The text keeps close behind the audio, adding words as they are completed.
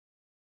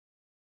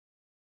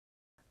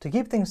To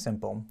keep things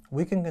simple,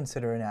 we can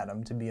consider an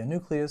atom to be a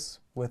nucleus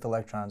with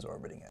electrons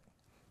orbiting it.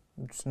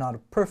 It's not a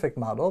perfect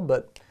model,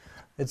 but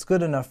it's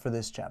good enough for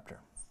this chapter.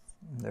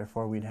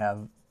 Therefore, we'd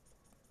have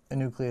a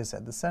nucleus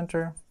at the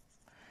center,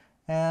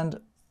 and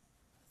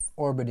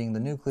orbiting the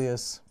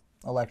nucleus,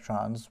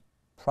 electrons,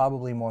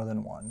 probably more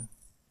than one.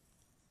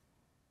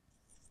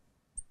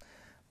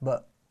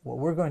 But what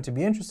we're going to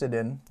be interested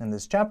in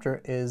this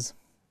chapter is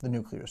the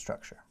nuclear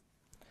structure.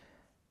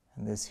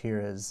 And this here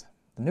is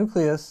the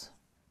nucleus,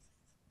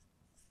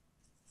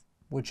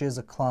 which is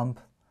a clump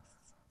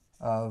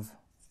of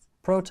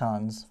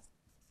protons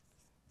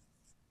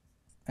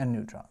and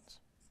neutrons,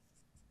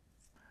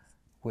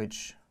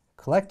 which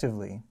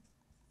collectively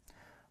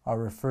are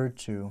referred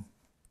to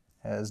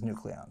as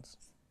nucleons.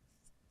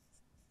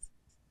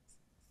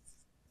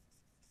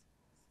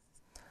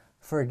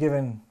 For a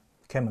given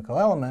chemical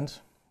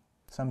element,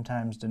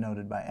 sometimes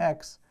denoted by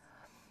X,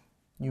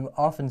 you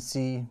often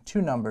see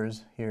two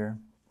numbers here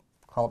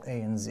called A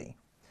and Z.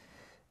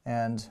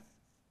 And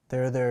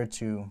they're there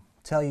to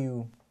tell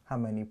you how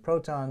many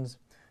protons,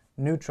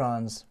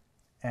 neutrons,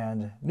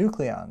 and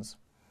nucleons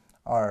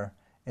are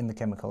in the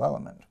chemical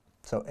element.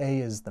 So A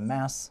is the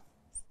mass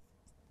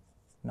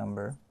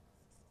number,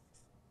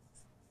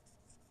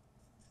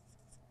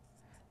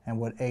 and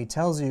what A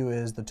tells you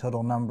is the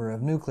total number of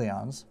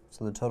nucleons,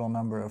 so the total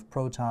number of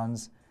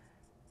protons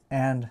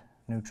and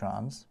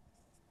neutrons,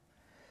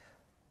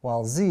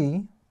 while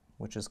Z,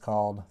 which is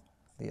called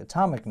the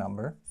atomic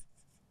number,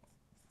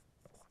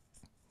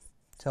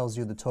 tells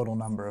you the total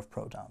number of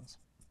protons,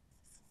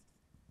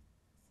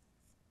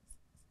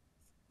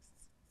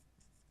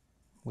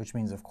 which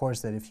means, of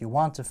course, that if you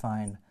want to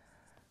find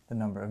the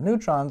number of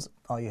neutrons,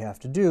 all you have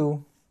to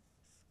do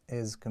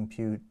is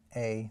compute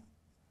A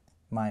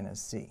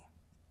minus Z.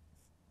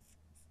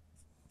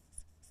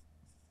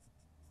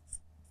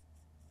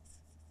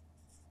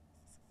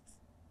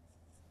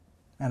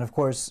 And of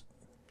course,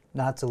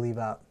 not to leave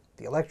out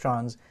the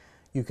electrons,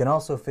 you can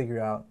also figure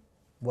out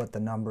what the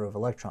number of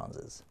electrons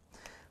is.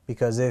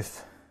 Because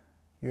if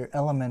your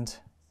element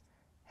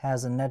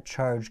has a net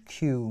charge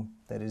Q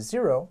that is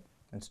 0,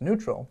 it's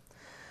neutral,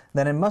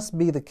 then it must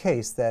be the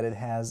case that it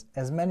has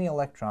as many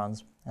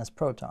electrons as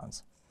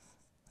protons,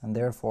 and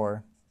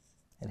therefore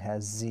it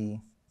has Z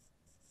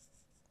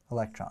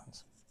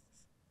electrons.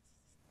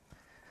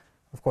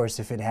 Of course,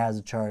 if it has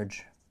a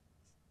charge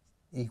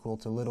equal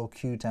to little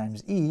q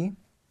times E,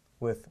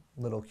 with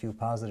little q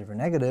positive or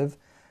negative,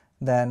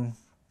 then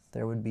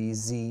there would be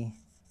Z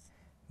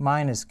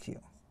minus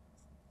Q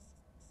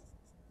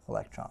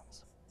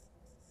electrons.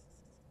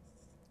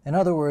 In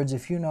other words,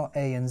 if you know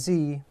A and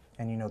Z,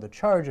 and you know the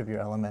charge of your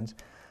element,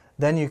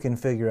 then you can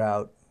figure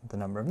out the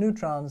number of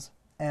neutrons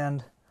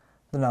and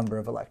the number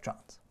of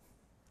electrons.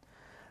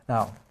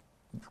 Now,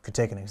 we could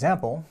take an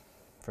example.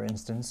 For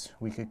instance,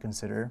 we could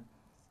consider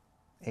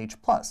H+.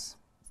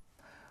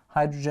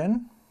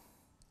 Hydrogen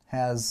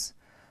has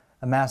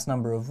a mass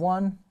number of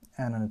 1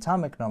 and an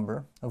atomic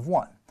number of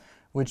 1,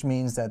 which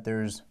means that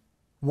there's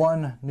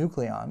one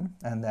nucleon,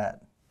 and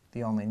that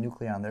the only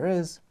nucleon there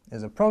is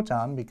a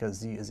proton, because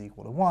Z is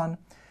equal to 1.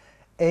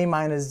 A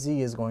minus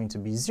Z is going to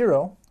be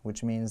 0,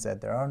 which means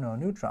that there are no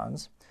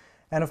neutrons.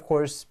 And of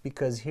course,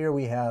 because here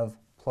we have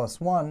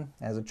plus 1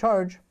 as a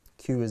charge,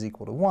 Q is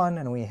equal to 1,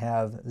 and we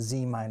have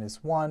Z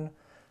minus 1,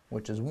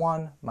 which is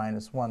 1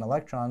 minus 1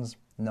 electrons,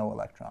 no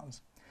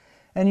electrons.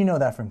 And you know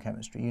that from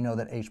chemistry. You know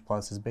that H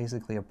plus is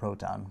basically a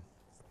proton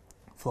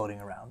floating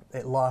around.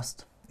 It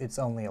lost its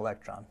only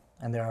electron,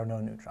 and there are no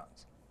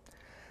neutrons.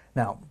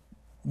 Now,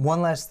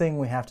 one last thing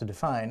we have to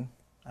define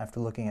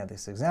after looking at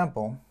this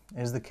example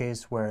is the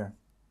case where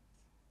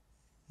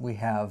we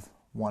have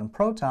one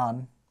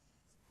proton,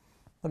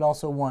 but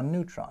also one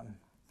neutron.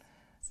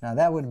 Now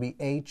that would be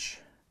H.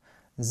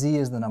 Z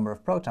is the number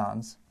of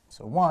protons,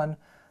 so 1,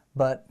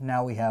 but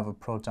now we have a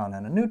proton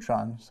and a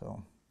neutron,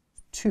 so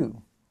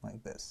 2,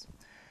 like this.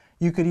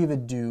 You could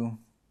even do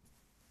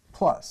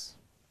plus.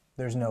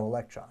 There's no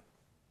electron,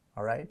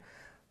 all right?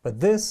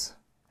 But this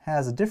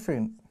has a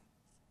different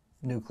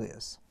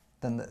nucleus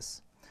than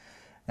this.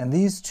 And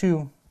these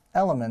two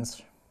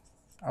elements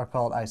are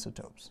called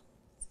isotopes.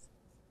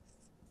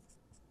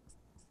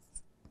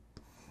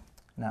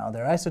 Now,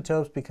 they're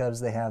isotopes because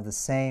they have the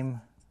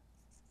same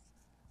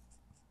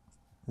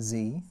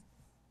Z,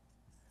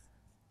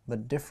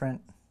 but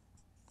different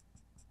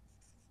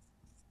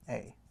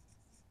A.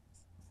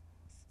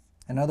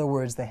 In other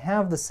words, they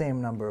have the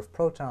same number of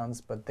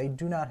protons, but they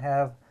do not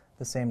have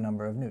the same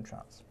number of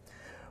neutrons.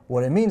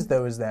 What it means,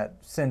 though, is that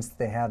since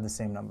they have the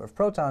same number of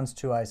protons,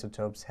 two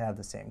isotopes have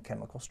the same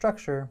chemical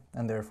structure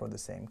and therefore the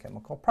same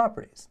chemical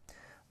properties.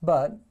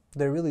 But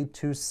they're really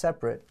two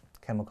separate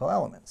chemical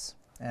elements.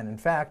 And in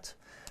fact,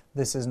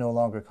 this is no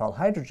longer called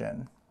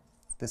hydrogen.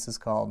 This is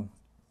called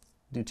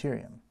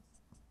deuterium.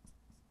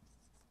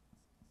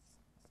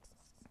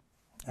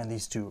 And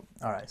these two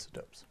are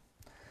isotopes.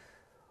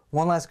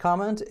 One last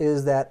comment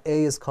is that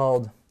A is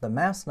called the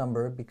mass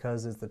number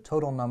because it's the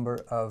total number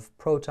of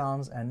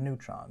protons and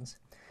neutrons.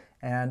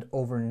 And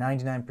over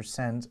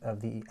 99%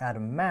 of the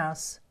atom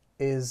mass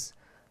is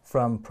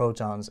from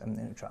protons and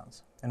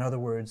neutrons. In other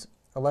words,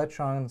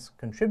 electrons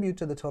contribute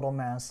to the total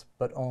mass,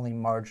 but only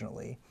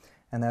marginally,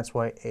 and that's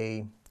why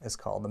A is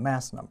called the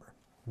mass number.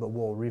 But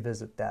we'll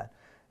revisit that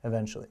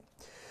eventually.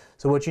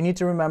 So what you need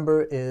to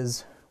remember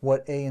is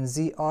what A and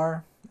Z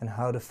are and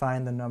how to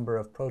find the number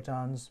of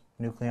protons,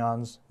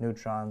 nucleons,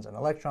 neutrons, and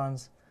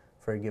electrons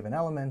for a given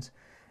element,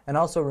 and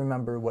also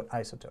remember what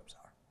isotopes are.